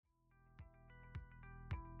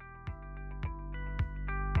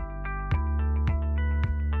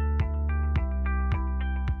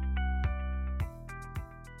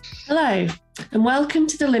Hello, and welcome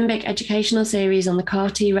to the Limbic educational series on the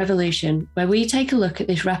CAR-T revolution, where we take a look at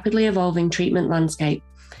this rapidly evolving treatment landscape.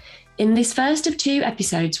 In this first of two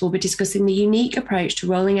episodes, we'll be discussing the unique approach to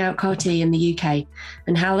rolling out CAR-T in the UK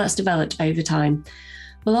and how that's developed over time.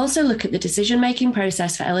 We'll also look at the decision-making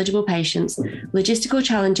process for eligible patients, logistical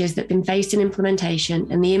challenges that have been faced in implementation,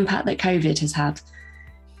 and the impact that COVID has had.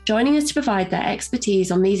 Joining us to provide their expertise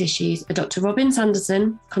on these issues are Dr. Robin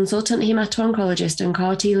Sanderson, consultant hemato-oncologist and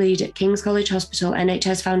CAR-T lead at King's College Hospital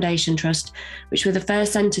NHS Foundation Trust, which were the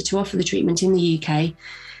first centre to offer the treatment in the UK.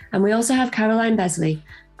 And we also have Caroline Besley,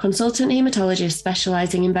 consultant haematologist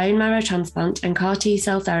specialising in bone marrow transplant and CAR-T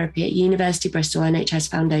cell therapy at University Bristol NHS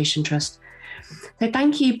Foundation Trust. So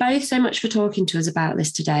thank you both so much for talking to us about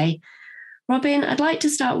this today. Robin, I'd like to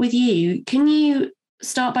start with you. Can you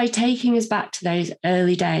start by taking us back to those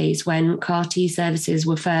early days when CAR-T services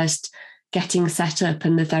were first getting set up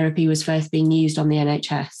and the therapy was first being used on the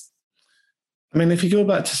NHS? I mean, if you go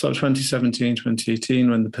back to sort of 2017, 2018,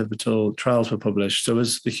 when the pivotal trials were published, there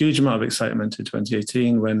was a huge amount of excitement in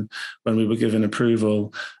 2018 when we were given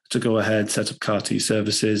approval to go ahead, set up CAR-T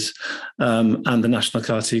services, and the National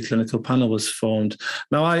CAR-T Clinical Panel was formed.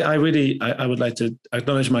 Now, I would like to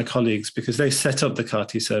acknowledge my colleagues because they set up the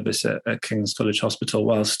CAR-T service at King's College Hospital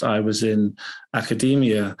whilst I was in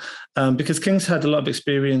academia, because King's had a lot of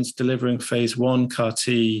experience delivering phase 1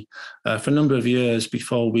 CAR-T for a number of years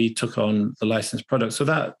before we took on the licensed product. So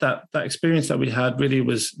that experience that we had really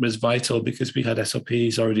was vital because we had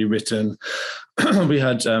SOPs already written. we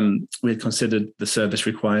had considered the service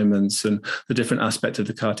requirements and the different aspect of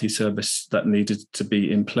the CAR-T service that needed to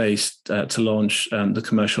be in place to launch the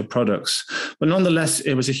commercial products. But nonetheless,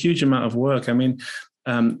 it was a huge amount of work. I mean,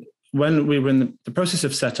 when we were in the process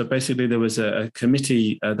of setup, basically there was a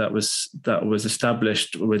committee that was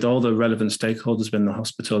established with all the relevant stakeholders within the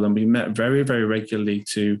hospital, and we met very, very regularly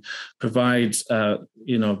to provide,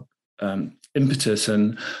 impetus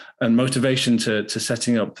and motivation to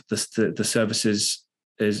setting up the services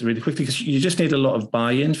is really quickly, because you just need a lot of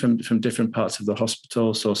buy-in from different parts of the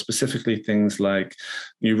hospital. So specifically things like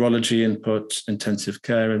neurology input, intensive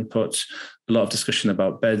care input, a lot of discussion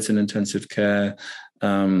about beds in intensive care,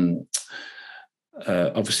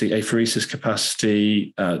 obviously apheresis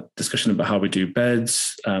capacity, discussion about how we do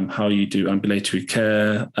beds, how you do ambulatory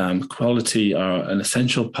care, quality are an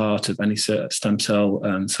essential part of any stem cell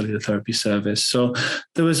cellular therapy service. So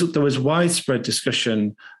there was widespread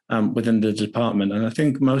discussion within the department, and I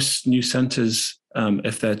think most new centres,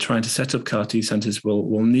 if they're trying to set up CAR-T centres,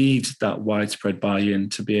 will need that widespread buy-in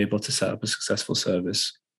to be able to set up a successful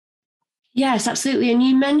service. Yes, absolutely. And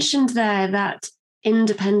you mentioned there that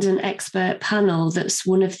independent expert panel, that's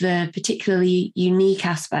one of the particularly unique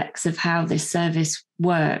aspects of how this service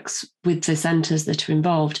works with the centres that are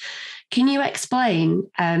involved. Can you explain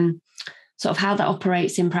sort of how that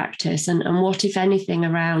operates in practice and what, if anything,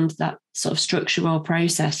 around that sort of structure or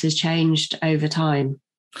process has changed over time?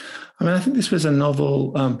 I mean, I think this was a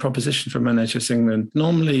novel proposition from NHS England.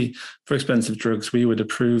 Normally, for expensive drugs, we would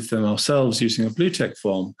approve them ourselves using a BlueTech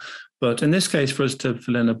form. But in this case, for us to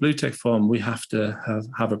fill in a BlueTech form, we have to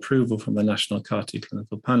have approval from the National CAR-T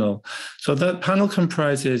Clinical Panel. So that panel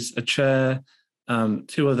comprises a chair,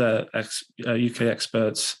 two other UK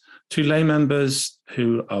experts, two lay members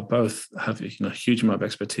who are both have a huge amount of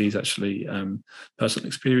expertise, actually, personal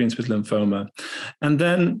experience with lymphoma. And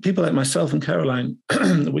then people like myself and Caroline,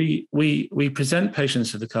 we present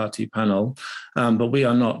patients to the CAR-T panel, but we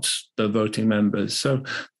are not the voting members. So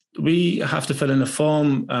we have to fill in a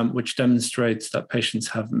form which demonstrates that patients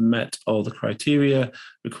have met all the criteria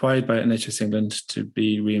required by NHS England to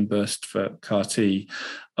be reimbursed for CAR-T.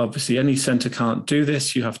 Obviously, any centre can't do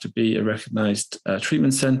this. You have to be a recognised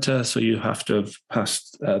treatment centre, so you have to have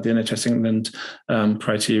passed the NHS England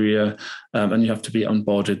criteria, and you have to be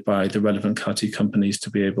onboarded by the relevant CAR-T companies to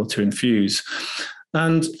be able to infuse.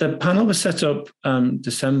 And the panel was set up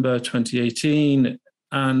December 2018,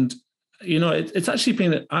 and it's actually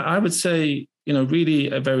been, I would say,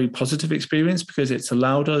 really a very positive experience because it's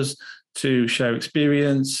allowed us to share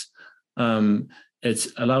experience. It's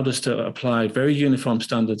allowed us to apply very uniform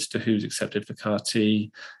standards to who's accepted for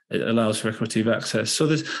CAR-T. It allows for equitable access. So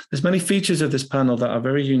there's many features of this panel that are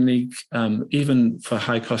very unique, even for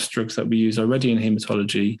high-cost drugs that we use already in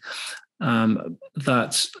haematology. And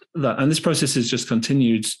this process has just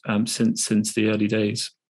continued since the early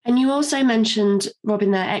days. And you also mentioned, Robin,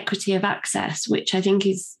 there equity of access, which I think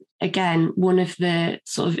is, again, one of the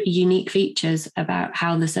sort of unique features about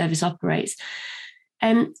how the service operates.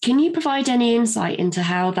 Can you provide any insight into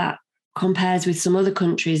how that compares with some other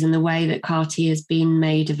countries and the way that CAR-T has been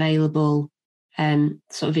made available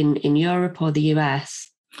sort of in Europe or the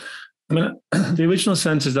US? I mean, the original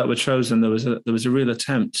centres that were chosen, there was a real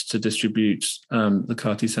attempt to distribute the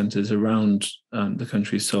CAR-T centres around the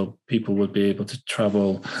country so people would be able to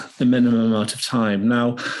travel the minimum amount of time.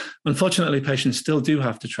 Now, unfortunately, patients still do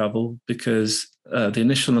have to travel because the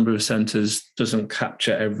initial number of centres doesn't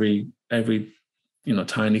capture every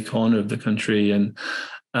tiny corner of the country, and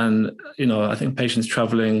I think patients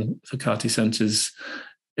travelling for CAR-T centres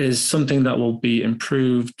is something that will be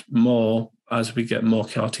improved more as we get more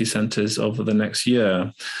CAR-T centres over the next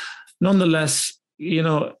year. Nonetheless,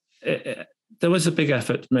 there was a big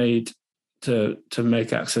effort made to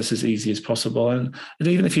make access as easy as possible. And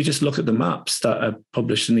even if you just look at the maps that are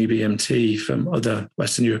published in EBMT from other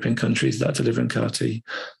Western European countries that are delivering CAR-T,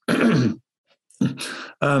 you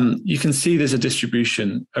can see there's a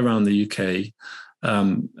distribution around the UK,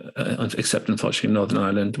 except unfortunately Northern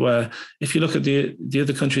Ireland, where if you look at the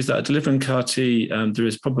other countries that are delivering CAR-T, there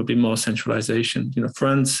is probably more centralization.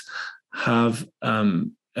 France have a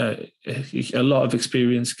lot of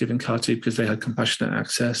experience giving CAR-T because they had compassionate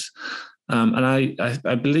access. And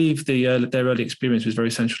I believe their early experience was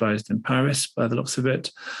very centralized in Paris by the looks of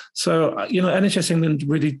it. So, NHS England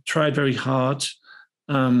really tried very hard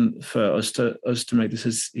for us to make this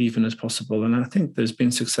as even as possible. And I think there's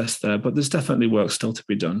been success there, but there's definitely work still to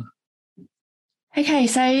be done. Okay,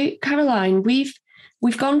 so Caroline, we've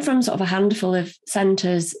gone from sort of a handful of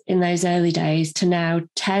centres in those early days to now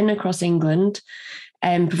 10 across England,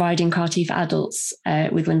 providing CAR-T for adults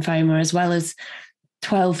with lymphoma, as well as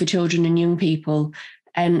 12 for children and young people.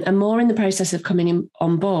 And more in the process of coming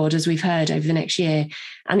on board, as we've heard, over the next year.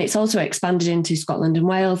 And it's also expanded into Scotland and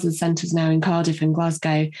Wales. The centres now in Cardiff and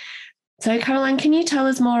Glasgow. So, Caroline, can you tell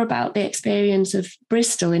us more about the experience of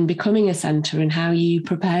Bristol in becoming a centre and how you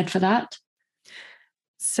prepared for that?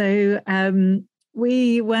 So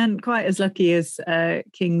we weren't quite as lucky as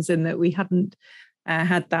King's in that we hadn't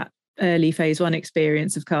had that early phase 1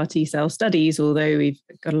 experience of CAR T-cell studies, although we've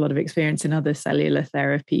got a lot of experience in other cellular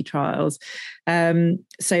therapy trials.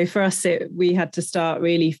 So for us, we had to start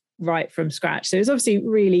really right from scratch. So it was obviously a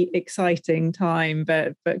really exciting time,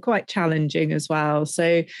 but quite challenging as well.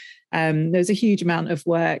 So there was a huge amount of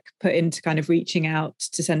work put into kind of reaching out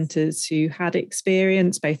to centres who had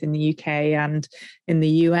experience, both in the UK and in the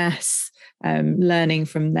US, learning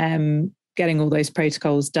from them, getting all those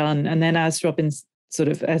protocols done. And then, as Robin's sort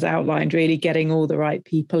of as outlined, really getting all the right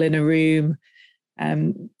people in a room,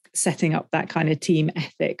 setting up that kind of team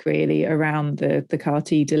ethic really around the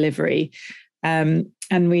CAR-T delivery. And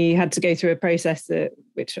we had to go through a process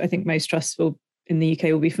which I think most trusts in the UK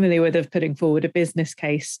will be familiar with, of putting forward a business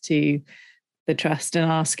case to the trust and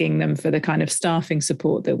asking them for the kind of staffing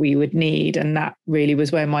support that we would need. And that really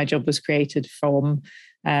was where my job was created from,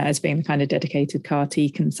 as being the kind of dedicated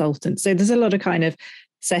CAR-T consultant. So there's a lot of kind of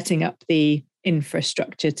setting up the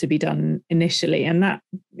infrastructure to be done initially, and that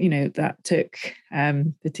took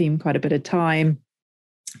the team quite a bit of time.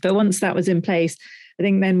 But once that was in place, I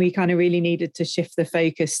think then we kind of really needed to shift the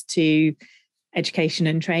focus to education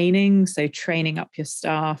and training. So training up your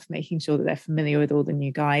staff, making sure that they're familiar with all the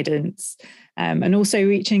new guidance, and also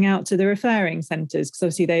reaching out to the referring centres, because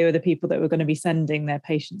obviously they were the people that were going to be sending their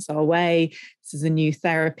patients our way. This is a new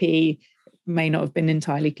therapy. May not have been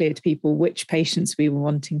entirely clear to people which patients we were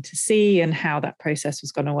wanting to see and how that process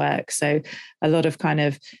was going to work. So a lot of kind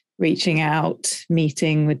of reaching out,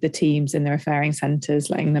 meeting with the teams in the referring centres,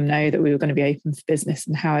 letting them know that we were going to be open for business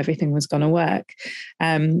and how everything was going to work.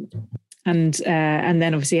 And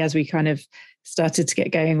then obviously, as we kind of started to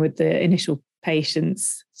get going with the initial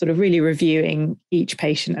patients, sort of really reviewing each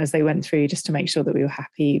patient as they went through, just to make sure that we were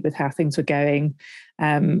happy with how things were going,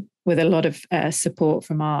 with a lot of support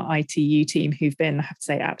from our ITU team, who've been, I have to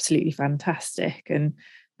say, absolutely fantastic. And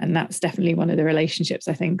that's definitely one of the relationships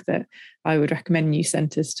I think that I would recommend new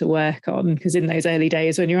centres to work on, because in those early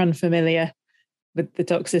days when you're unfamiliar with the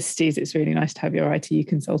toxicities, it's really nice to have your ITU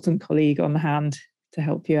consultant colleague on hand to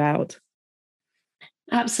help you out.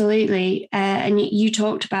 Absolutely. And you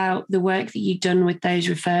talked about the work that you'd done with those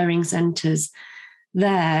referring centres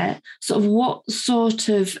there. Sort of what sort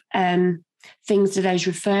of things do those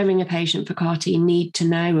referring a patient for CAR-T need to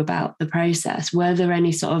know about the process? Were there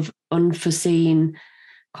any sort of unforeseen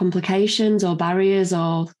complications or barriers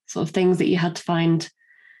or sort of things that you had to find,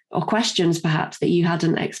 or questions perhaps that you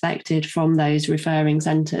hadn't expected from those referring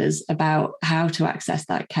centres about how to access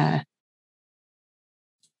that care?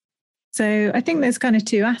 So I think there's kind of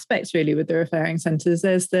two aspects really with the referring centres.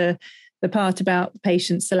 There's the part about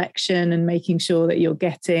patient selection and making sure that you're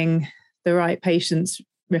getting the right patients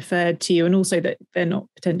referred to you, and also that they're not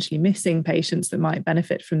potentially missing patients that might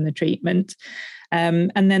benefit from the treatment.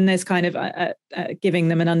 And then there's kind of giving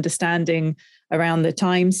them an understanding around the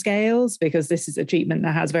timescales, because this is a treatment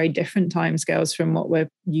that has very different timescales from what we're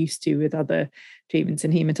used to with other treatments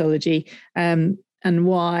in hematology, and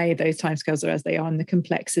why those timescales are as they are, and the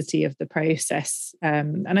complexity of the process.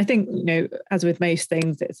 And I think, as with most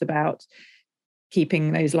things, it's about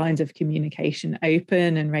keeping those lines of communication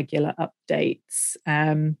open and regular updates.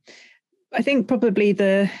 I think probably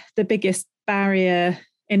the biggest barrier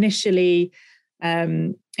initially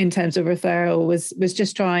in terms of referral was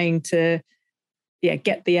just trying to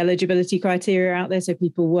get the eligibility criteria out there so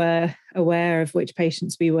people were aware of which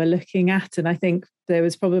patients we were looking at. And I think there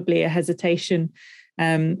was probably a hesitation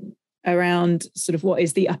around sort of what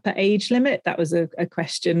is the upper age limit. That was a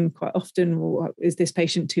question quite often. Well, is this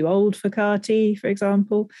patient too old for CAR-T, for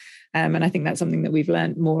example? And I think that's something that we've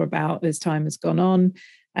learned more about as time has gone on.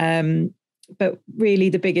 But really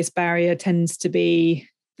the biggest barrier tends to be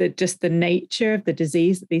just the nature of the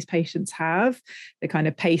disease that these patients have, the kind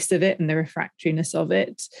of pace of it and the refractoriness of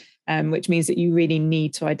it, which means that you really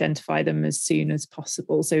need to identify them as soon as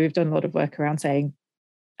possible. So we've done a lot of work around saying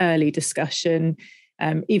early discussion,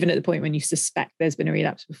 even at the point when you suspect there's been a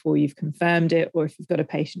relapse before you've confirmed it, or if you've got a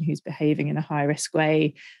patient who's behaving in a high-risk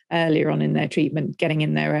way earlier on in their treatment, getting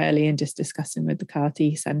in there early and just discussing with the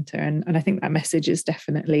CAR-T centre. And I think that message is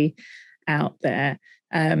definitely out there.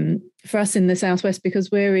 For us in the Southwest,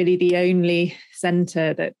 because we're really the only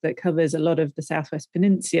centre that covers a lot of the Southwest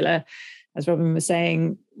Peninsula, as Robin was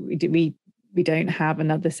saying, we don't have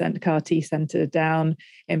another CAR-T centre down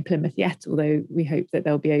in Plymouth yet, although we hope that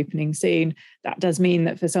they'll be opening soon. That does mean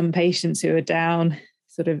that for some patients who are down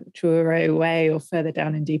sort of Truro way or further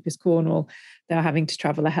down in deepest Cornwall, they're having to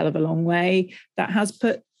travel a hell of a long way. That has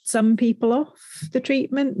put some people off the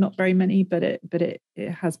treatment, not very many, but it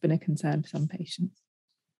has been a concern for some patients.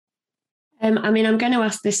 I'm going to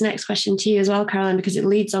ask this next question to you as well, Caroline, because it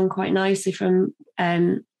leads on quite nicely from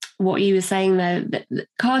what you were saying there.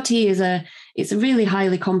 CAR-T it's a really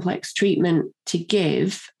highly complex treatment to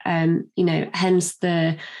give, hence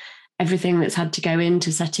everything that's had to go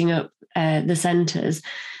into setting up the centres.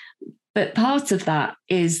 But part of that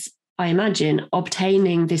is, I imagine,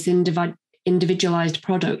 obtaining this individualized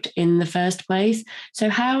product in the first place. So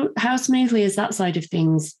how smoothly has that side of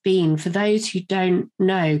things been? For those who don't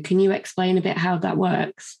know, can you explain a bit how that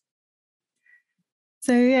works?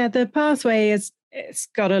 So the pathway it's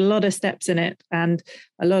got a lot of steps in it and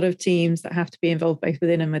a lot of teams that have to be involved both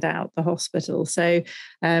within and without the hospital. So,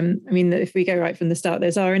 if we go right from the start,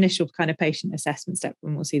 there's our initial kind of patient assessment step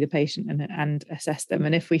when we'll see the patient and assess them.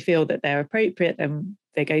 And if we feel that they're appropriate, then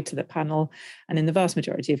they go to the panel. And in the vast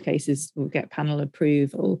majority of cases, we'll get panel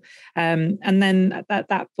approval. And then at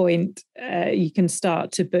that point, you can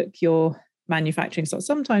start to book your manufacturing slot.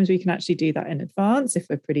 Sometimes we can actually do that in advance if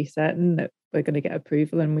we're pretty certain that we're going to get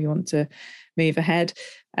approval and we want to move ahead.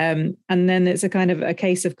 And then it's a kind of a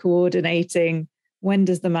case of coordinating, when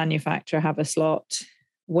does the manufacturer have a slot?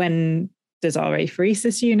 When does our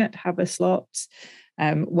apheresis unit have a slot?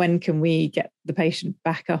 When can we get the patient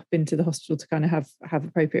back up into the hospital to kind of have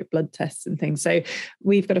appropriate blood tests and things? So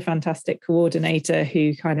we've got a fantastic coordinator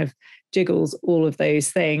who kind of jiggles all of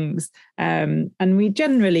those things. And we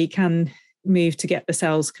generally can move to get the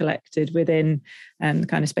cells collected within the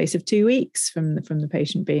kind of space of 2 weeks from the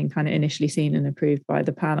patient being kind of initially seen and approved by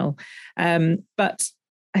the panel. But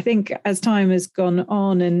I think as time has gone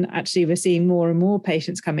on and actually we're seeing more and more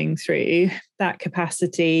patients coming through, that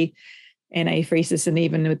capacity in apheresis and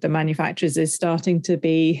even with the manufacturers is starting to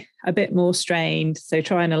be a bit more strained. So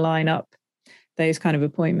trying to line up those kind of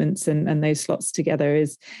appointments and those slots together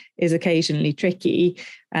is occasionally tricky.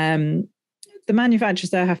 The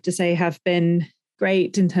manufacturers, I have to say, have been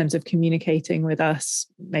great in terms of communicating with us,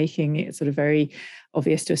 making it sort of very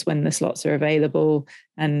obvious to us when the slots are available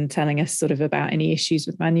and telling us sort of about any issues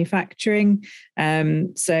with manufacturing.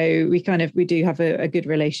 So we do have a good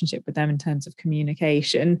relationship with them in terms of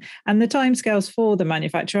communication. And the timescales for the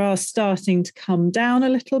manufacturer are starting to come down a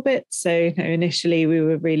little bit. So initially we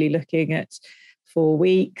were really looking at 4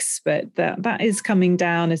 weeks, but that is coming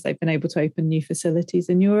down as they've been able to open new facilities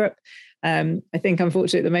in Europe. I think,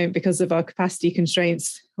 unfortunately, at the moment, because of our capacity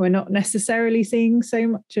constraints, we're not necessarily seeing so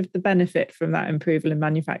much of the benefit from that improvement in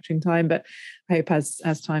manufacturing time. But I hope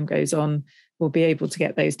as time goes on, we'll be able to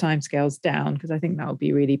get those timescales down, because I think that will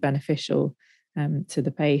be really beneficial to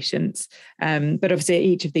the patients. But obviously, at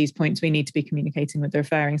each of these points, we need to be communicating with the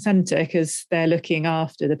referring centre, because they're looking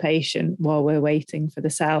after the patient while we're waiting for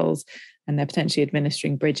the cells, and they're potentially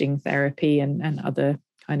administering bridging therapy and other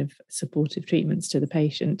kind of supportive treatments to the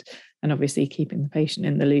patient. and obviously keeping the patient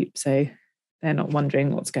in the loop so they're not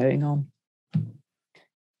wondering what's going on.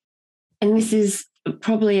 And this is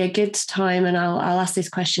probably a good time, and I'll ask this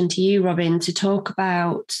question to you, Robin, to talk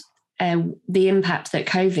about the impact that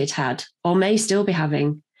COVID had, or may still be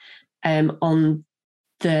having, on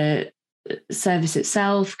the service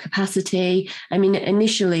itself, capacity. I mean,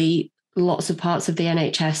 initially, lots of parts of the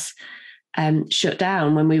NHS shut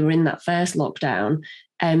down when we were in that first lockdown.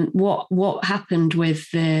 What happened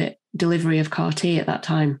with the delivery of CAR-T at that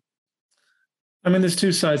time? I mean, there's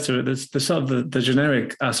two sides to it. There's the sort of the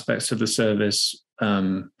generic aspects of the service.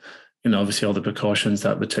 Obviously all the precautions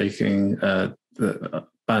that we're taking, the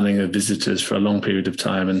banning of visitors for a long period of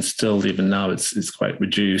time, and still even now it's quite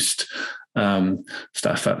reduced.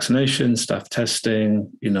 Staff vaccination, staff testing,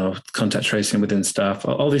 contact tracing within staff,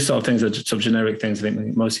 all these sort of things are just sort of generic things I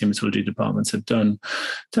think most hematology departments have done. In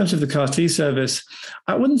terms of the CAR-T service,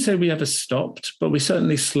 I wouldn't say we ever stopped, but we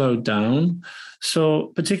certainly slowed down. So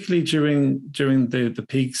particularly during the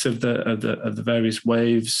peaks of the various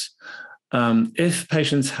waves, if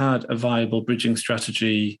patients had a viable bridging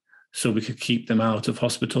strategy so we could keep them out of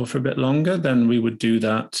hospital for a bit longer, then we would do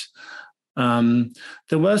that.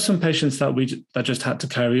 There were some patients that just had to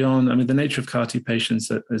carry on. I mean, the nature of CAR-T patients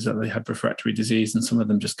is that they have refractory disease and some of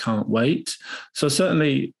them just can't wait. So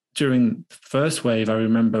certainly during the first wave, I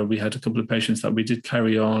remember we had a couple of patients that we did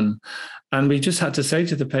carry on, and we just had to say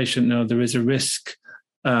to the patient, no, there is a risk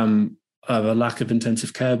of a lack of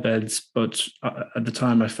intensive care beds. But at the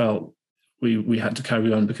time I felt we had to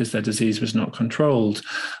carry on because their disease was not controlled.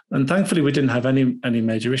 And thankfully, we didn't have any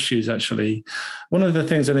major issues, actually. One of the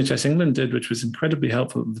things NHS England did, which was incredibly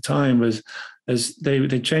helpful at the time, was as they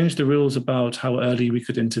changed the rules about how early we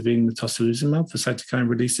could intervene with tocilizumab for cytokine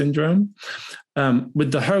release syndrome,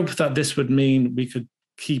 with the hope that this would mean we could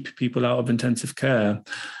keep people out of intensive care.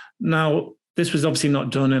 Now, this was obviously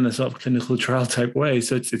not done in a sort of clinical trial type way,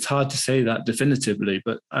 so it's hard to say that definitively.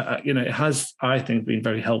 But it has, I think, been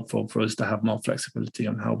very helpful for us to have more flexibility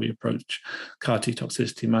on how we approach CAR-T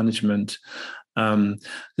toxicity management,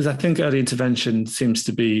 because I think early intervention seems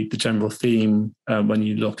to be the general theme when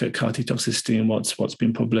you look at CAR-T toxicity and what's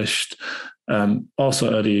been published.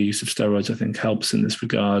 Also, earlier use of steroids, I think, helps in this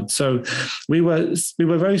regard. So we were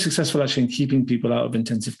very successful actually in keeping people out of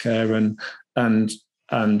intensive care, and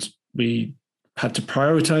we had to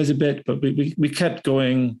prioritize a bit, but we kept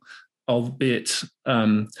going, albeit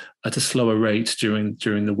at a slower rate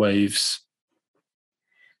during the waves.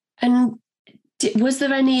 And was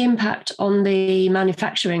there any impact on the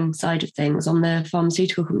manufacturing side of things, on the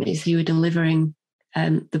pharmaceutical companies who were delivering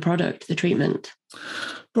the product, the treatment?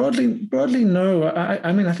 Broadly, no. I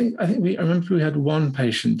remember we had one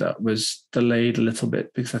patient that was delayed a little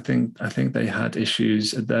bit because I think they had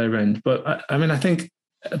issues at their end. But I think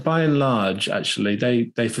by and large, actually,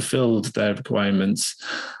 they fulfilled their requirements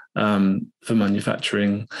for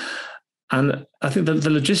manufacturing. And I think the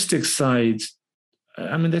logistics side,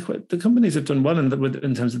 I mean, the companies have done well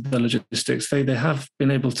in terms of the logistics. They have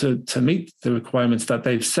been able to meet the requirements that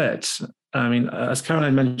they've set. I mean, as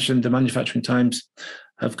Caroline mentioned, the manufacturing times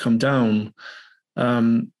have come down.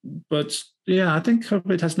 But yeah, I think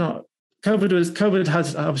COVID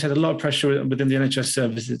has obviously had a lot of pressure within the NHS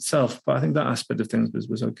service itself, but I think that aspect of things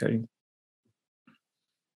was okay.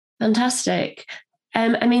 Fantastic.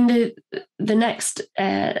 I mean, the next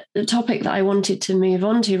topic that I wanted to move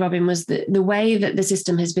on to, Robin, was the way that the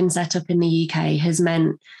system has been set up in the UK has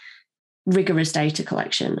meant rigorous data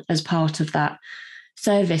collection as part of that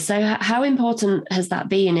service. So how important has that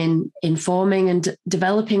been in informing and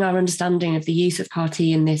developing our understanding of the use of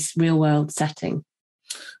CAR-T in this real-world setting?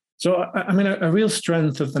 So, I mean, a real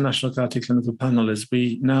strength of the National CAR-T Clinical Panel is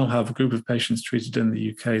we now have a group of patients treated in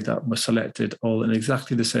the UK that were selected all in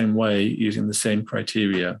exactly the same way using the same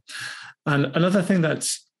criteria. And another thing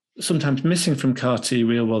that's sometimes missing from CAR-T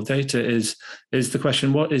real-world data is the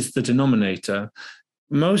question, what is the denominator?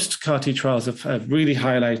 Most CAR-T trials have really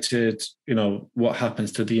highlighted, what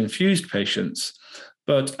happens to the infused patients.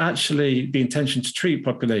 But actually, the intention to treat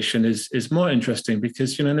population is more interesting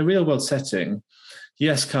because, in a real-world setting,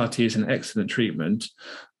 yes, CAR-T is an excellent treatment,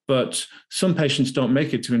 but some patients don't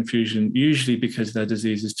make it to infusion, usually because their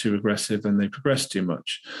disease is too aggressive and they progress too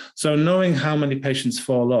much. So knowing how many patients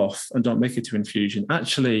fall off and don't make it to infusion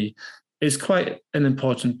actually is quite an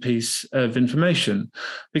important piece of information,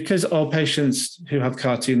 because all patients who have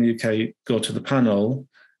CAR-T in the UK go to the panel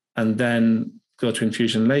and then go to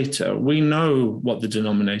infusion later. We know what the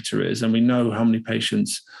denominator is and we know how many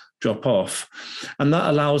patients drop off. And that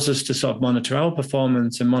allows us to sort of monitor our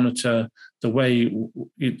performance and monitor the way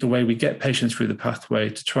we get patients through the pathway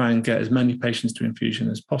to try and get as many patients to infusion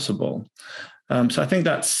as possible. So I think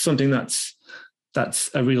that's something that's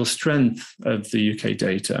a real strength of the UK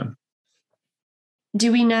data.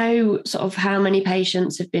 Do we know sort of how many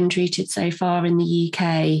patients have been treated so far in the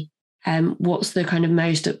UK? What's the kind of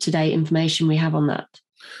most up-to-date information we have on that?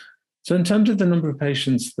 So in terms of the number of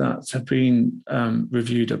patients that have been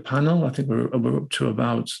reviewed at panel, I think we're up to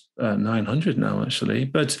about 900 now, actually.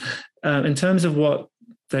 But in terms of what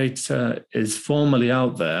data is formally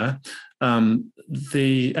out there,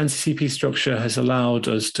 the NCCP structure has allowed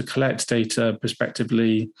us to collect data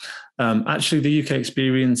prospectively. Actually, the UK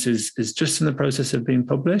experience is just in the process of being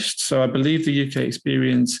published. So I believe the UK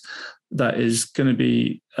experience that is going to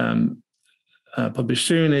be published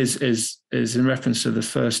soon is in reference to the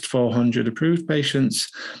first 400 approved patients,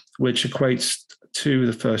 which equates to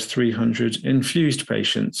the first 300 infused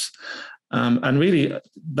patients. And really,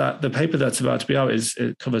 that the paper that's about to be out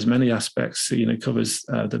it covers many aspects. It covers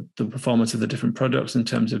the performance of the different products in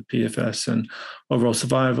terms of PFS and overall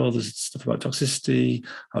survival. There's stuff about toxicity,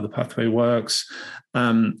 how the pathway works,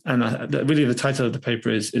 and really the title of the paper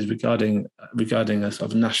is regarding a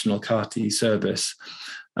sort of national CAR-T service.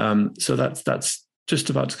 So that's just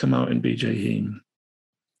about to come out in BJ Heme.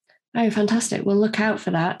 Oh, fantastic. We'll look out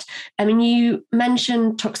for that. I mean, you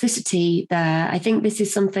mentioned toxicity there. I think this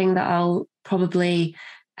is something that I'll probably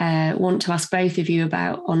want to ask both of you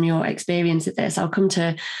about on your experience of this. I'll come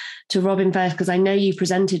to Robin first, because I know you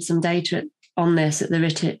presented some data on this at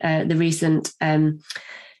the recent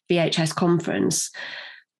VHS conference.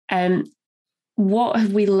 What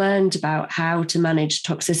have we learned about how to manage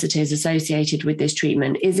toxicities associated with this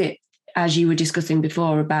treatment? Is it, as you were discussing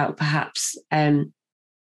before, about perhaps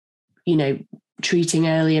treating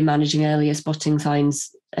earlier, managing earlier, spotting signs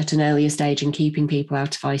at an earlier stage and keeping people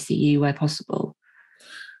out of ICU where possible?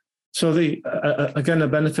 So again, a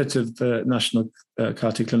benefit of the National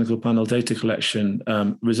CAR-T Clinical Panel data collection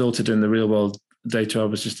resulted in the real world data I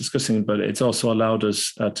was just discussing, but it's also allowed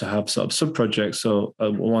us to have sort of sub-projects. So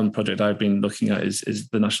one project I've been looking at is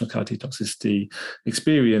the National CAR-T Toxicity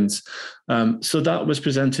Experience. So that was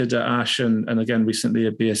presented at ASH and again recently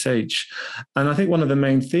at BSH. And I think one of the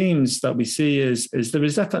main themes that we see is there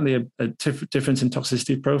is definitely a difference in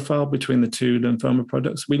toxicity profile between the two lymphoma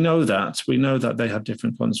products. We know that they have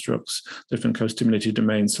different constructs, different co-stimulatory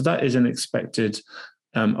domains. So that is an expected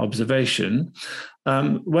observation.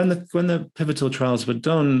 When the pivotal trials were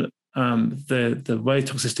done, the way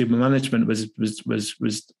toxicity management was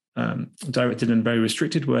directed in a very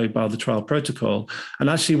restricted way by the trial protocol. And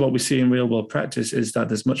actually what we see in real world practice is that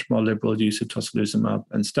there's much more liberal use of tocilizumab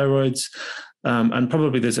and steroids. And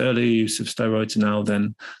probably there's earlier use of steroids now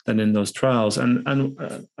than in those trials. And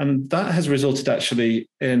that has resulted actually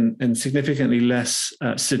in significantly less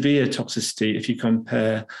severe toxicity if you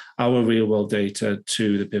compare our real world data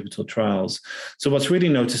to the pivotal trials. So what's really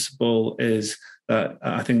noticeable is that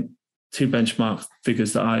I think two benchmark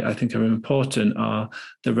figures that I think are important are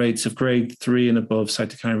the rates of grade 3 and above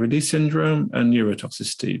cytokine release syndrome and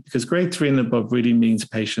neurotoxicity, because grade 3 and above really means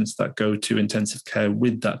patients that go to intensive care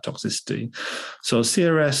with that toxicity. So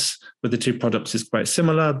CRS with the two products is quite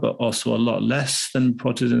similar, but also a lot less than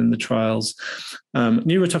reported in the trials.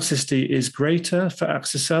 Neurotoxicity is greater for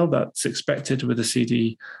axi-cel. That's expected with a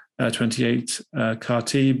CD28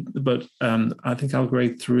 CAR-T, but I think our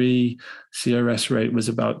grade 3 CRS rate was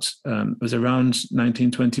around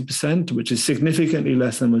 19-20%, which is significantly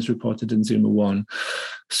less than was reported in ZUMA-1.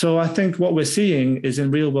 So I think what we're seeing is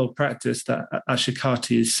in real world practice that actually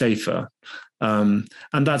CAR-T is safer. And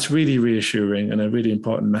that's really reassuring and a really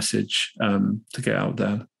important message to get out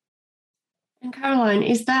there. And Caroline,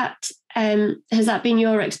 has that been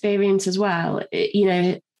your experience as well?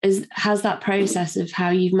 Has that process of how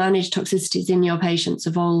you've managed toxicities in your patients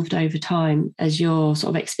evolved over time as your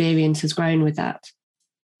sort of experience has grown with that?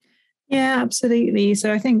 Yeah, absolutely.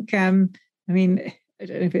 So I think, I don't know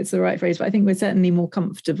if it's the right phrase, but I think we're certainly more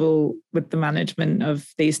comfortable with the management of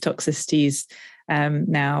these toxicities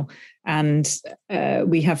now. And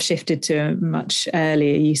we have shifted to a much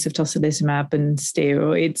earlier use of tocilizumab and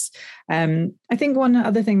steroids. I think one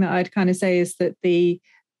other thing that I'd kind of say is that the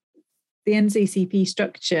NCCP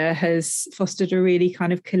structure has fostered a really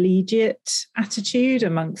kind of collegiate attitude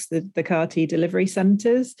amongst the CAR-T delivery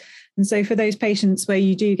centres. And so for those patients where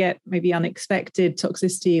you do get maybe unexpected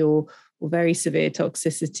toxicity or very severe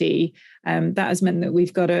toxicity, that has meant that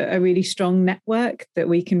we've got a really strong network that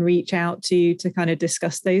we can reach out to kind of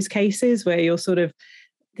discuss those cases where you're sort of,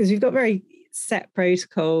 because we've got very set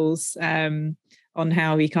protocols on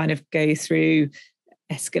how we kind of go through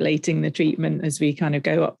escalating the treatment as we kind of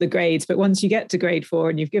go up the grades. But once you get to grade 4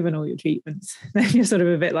 and you've given all your treatments, then you're sort of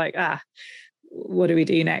a bit like, what do we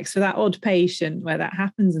do next? For that odd patient where that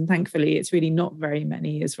happens, and thankfully it's really not very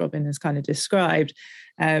many, as Robin has kind of described,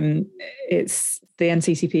 it's the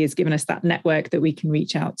NCCP has given us that network that we can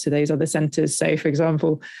reach out to those other centres. So, for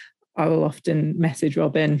example, I will often message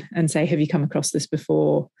Robin and say, have you come across this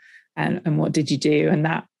before? And what did you do? And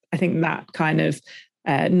that, I think that kind of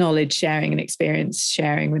knowledge sharing and experience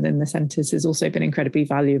sharing within the centres has also been incredibly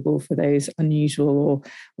valuable for those unusual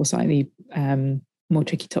or slightly more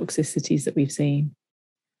tricky toxicities that we've seen.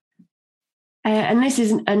 And this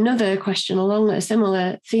is another question along a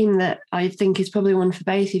similar theme that I think is probably one for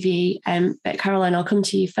both of you. But Caroline, I'll come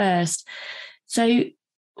to you first. So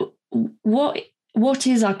what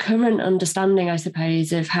is our current understanding, I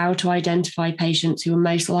suppose, of how to identify patients who are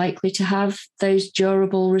most likely to have those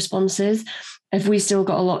durable responses? Have we still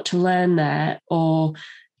got a lot to learn there? Or,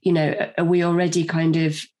 are we already kind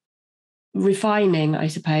of refining, I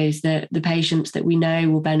suppose, the patients that we know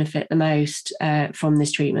will benefit the most from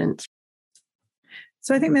this treatment?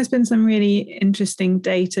 So I think there's been some really interesting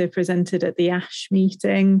data presented at the ASH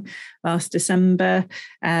meeting last December.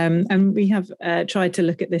 And we have tried to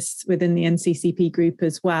look at this within the NCCP group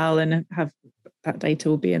as well, and have that data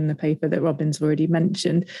will be in the paper that Robin's already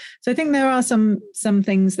mentioned. So I think there are some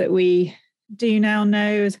things that we do now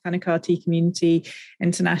know as a kind of CAR-T community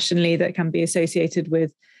internationally that can be associated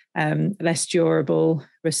with less durable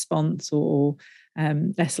response or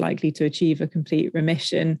less likely to achieve a complete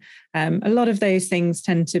remission. A lot of those things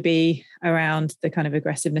tend to be around the kind of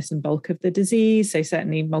aggressiveness and bulk of the disease. So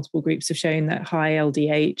certainly multiple groups have shown that high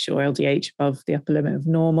LDH or LDH above the upper limit of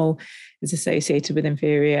normal is associated with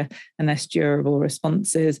inferior and less durable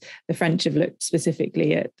responses. The French have looked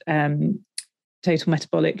specifically at total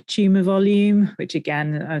metabolic tumor volume, which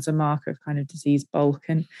again, as a marker of kind of disease bulk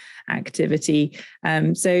and activity.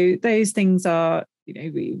 So those things are,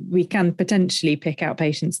 we can potentially pick out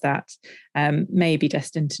patients that may be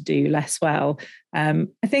destined to do less well. I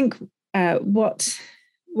think what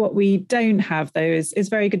we don't have, though, is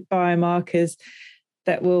very good biomarkers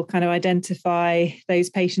that will kind of identify those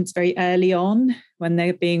patients very early on when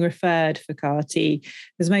they're being referred for CAR-T,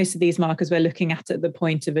 because most of these markers we're looking at the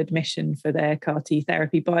point of admission for their CAR-T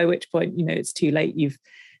therapy, by which point, it's too late. You've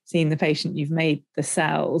seen the patient, you've made the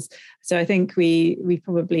cells. So I think we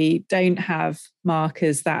probably don't have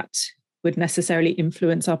markers that would necessarily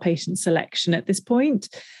influence our patient selection at this point.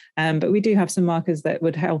 But we do have some markers that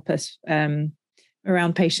would help us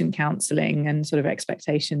around patient counselling and sort of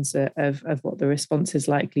expectations of what the response is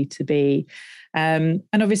likely to be. And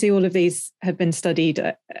obviously all of these have been studied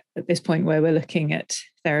at this point where we're looking at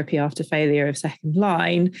therapy after failure of second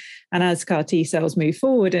line. And as CAR-T cells move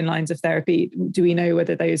forward in lines of therapy, do we know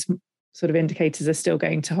whether those sort of indicators are still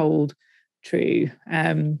going to hold true?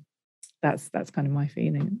 That's kind of my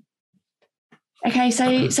feeling. Okay,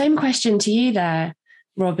 so same question to you there,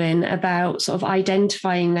 Robin, about sort of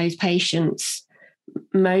identifying those patients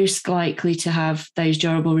most likely to have those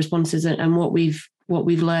durable responses and what we've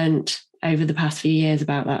learned over the past few years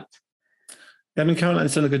about that. Yeah, I mean,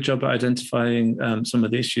 Caroline's done a good job at identifying some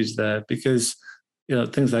of the issues there, because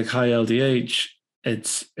things like high LDH,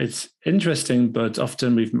 it's interesting, but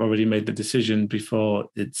often we've already made the decision before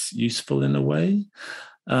it's useful in a way,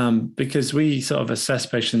 because we sort of assess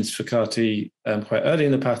patients for CAR-T quite early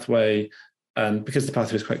in the pathway, and because the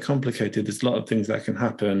pathway is quite complicated, there's a lot of things that can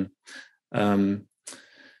happen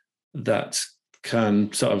that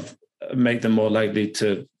can sort of make them more likely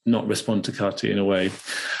to not respond to CAR-T in a way.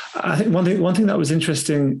 I think one thing that was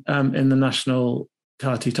interesting in the national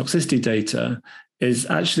CAR-T toxicity data is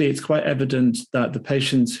actually it's quite evident that the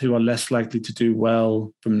patients who are less likely to do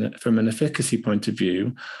well from an efficacy point of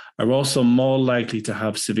view are also more likely to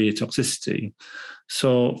have severe toxicity.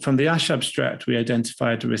 So from the ASH abstract, we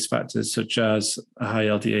identified risk factors such as a high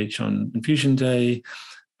LDH on infusion day,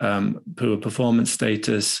 poor performance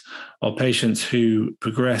status, or patients who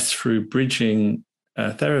progress through bridging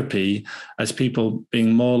therapy as people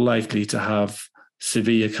being more likely to have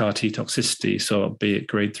severe CAR-T toxicity, so be it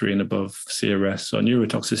grade 3 and above CRS or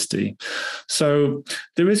neurotoxicity. So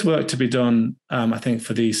there is work to be done, I think,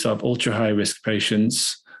 for these sort of ultra-high risk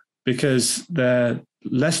patients, because they're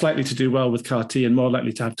less likely to do well with CAR-T and more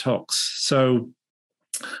likely to have tox. So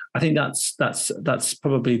I think that's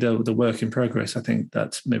probably the work in progress. I think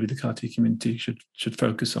that maybe the CAR-T community should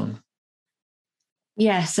focus on.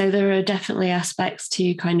 Yeah, so there are definitely aspects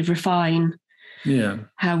to kind of refine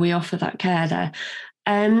how we offer that care there.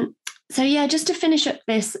 So yeah, just to finish up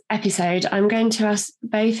this episode, I'm going to ask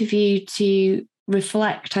both of you to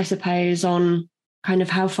reflect, I suppose, on kind of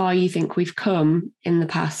how far you think we've come in the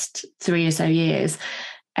past 3 or so years.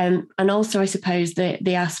 And also, I suppose,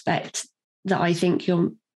 the aspect that I think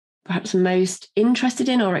you're perhaps most interested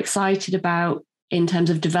in or excited about in terms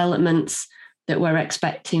of developments that we're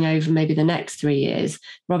expecting over maybe the next 3 years?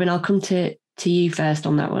 Robin, I'll come to you first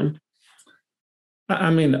on that one.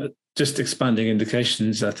 I mean, just expanding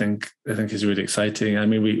indications, I think is really exciting. I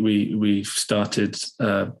mean, we've started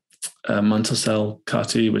mantle cell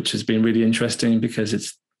CAR-T, which has been really interesting because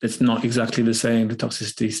it's not exactly the same. The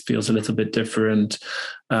toxicity feels a little bit different.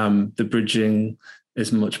 The bridging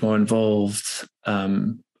is much more involved,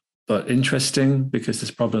 but interesting because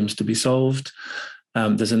there's problems to be solved.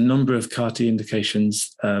 There's a number of CAR-T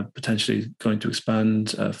indications potentially going to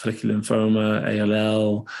expand, follicular lymphoma,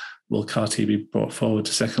 ALL. Will CAR-T be brought forward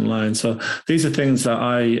to second line? So these are things that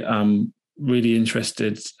I am really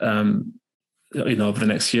interested over the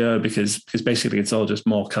next year, because basically it's all just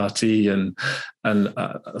more CAR-T, and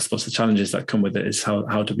I suppose the challenges that come with it is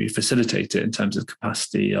how do we facilitate it in terms of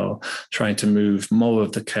capacity, or trying to move more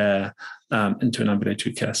of the care into an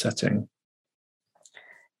ambulatory care setting.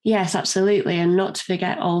 Yes, absolutely. And not to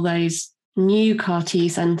forget all those new CAR-T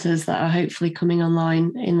centres that are hopefully coming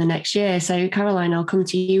online in the next year. So Caroline, I'll come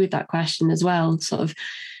to you with that question as well. Sort of,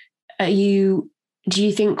 do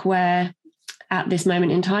you think we're at this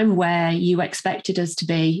moment in time where you expected us to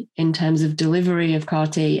be in terms of delivery of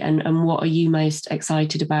CAR-T, and what are you most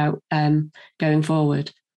excited about going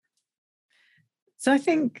forward? So I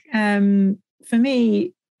think for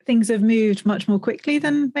me, things have moved much more quickly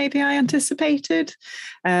than maybe I anticipated.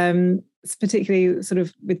 Particularly sort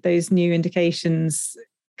of with those new indications,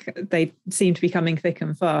 they seem to be coming thick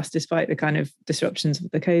and fast despite the kind of disruptions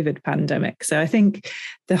of the COVID pandemic. So I think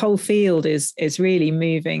the whole field is really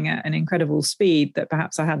moving at an incredible speed that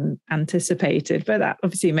perhaps I hadn't anticipated, but that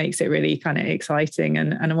obviously makes it really kind of exciting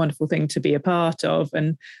and a wonderful thing to be a part of.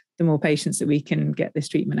 And the more patients that we can get this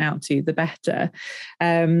treatment out to, the better.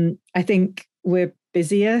 I think we're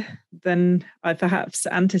busier than I perhaps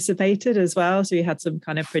anticipated as well. So we had some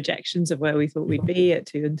kind of projections of where we thought we'd be at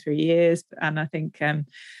 2 and 3 years. And I think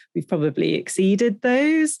we've probably exceeded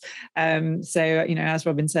those. So, as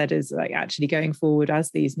Robin said, is like actually going forward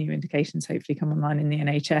as these new indications hopefully come online in the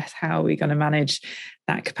NHS, how are we going to manage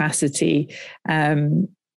that capacity? And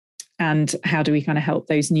how do we kind of help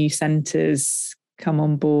those new centres come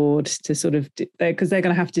on board to sort of, because they're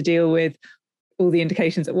going to have to deal with all the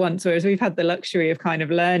indications at once, whereas we've had the luxury of kind of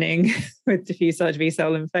learning with diffuse large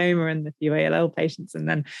B-cell lymphoma and the few ALL patients, and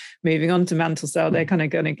then moving on to mantle cell, they're kind of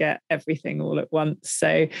going to get everything all at once.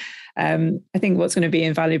 So I think what's going to be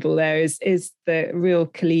invaluable there is the real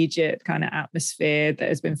collegiate kind of atmosphere that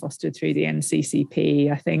has been fostered through the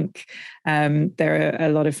NCCP. I think there are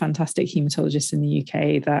a lot of fantastic haematologists in the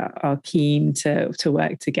UK that are keen to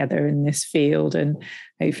work together in this field, and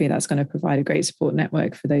hopefully that's going to provide a great support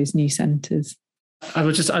network for those new centres. I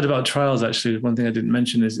would just add about trials, actually. One thing I didn't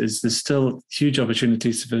mention is there's still huge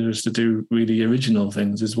opportunities for us to do really original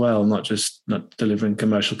things as well, not delivering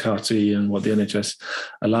commercial CAR-T and what the NHS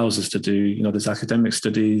allows us to do. There's academic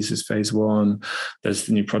studies, there's phase 1, there's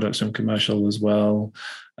the new products from commercial as well.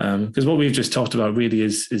 Because what we've just talked about really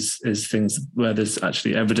is things where there's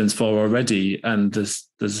actually evidence for already, and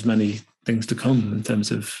there's many things to come in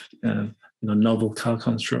terms of novel CAR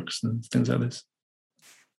constructs and things like this.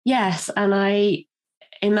 Yes, and I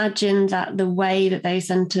imagine that the way that the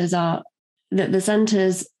centres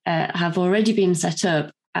have already been set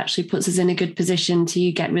up actually puts us in a good position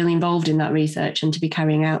to get really involved in that research and to be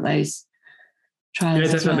carrying out those trials.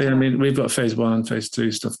 Yeah, definitely. Well. I mean, we've got phase 1 and phase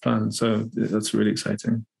 2 stuff planned, so that's really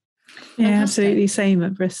exciting. Yeah, absolutely. Same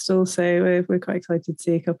at Bristol. So we're quite excited to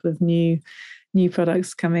see a couple of new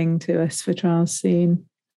products coming to us for trials soon.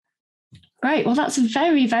 Great. Well, that's a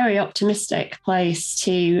very, very optimistic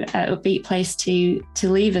upbeat place to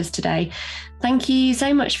leave us today. Thank you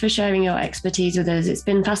so much for sharing your expertise with us. It's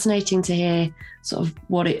been fascinating to hear sort of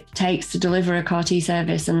what it takes to deliver a CAR-T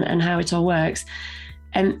service and how it all works.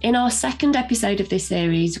 In our second episode of this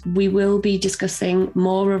series, we will be discussing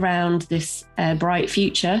more around this bright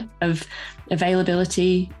future of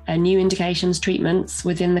availability, new indications, treatments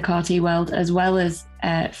within the CAR-T world, as well as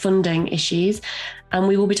funding issues. And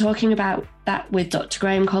we will be talking about that with Dr.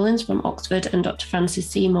 Graham Collins from Oxford and Dr. Francis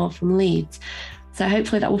Seymour from Leeds. So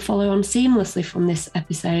hopefully that will follow on seamlessly from this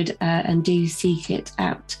episode, and do seek it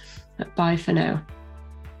out. But bye for now.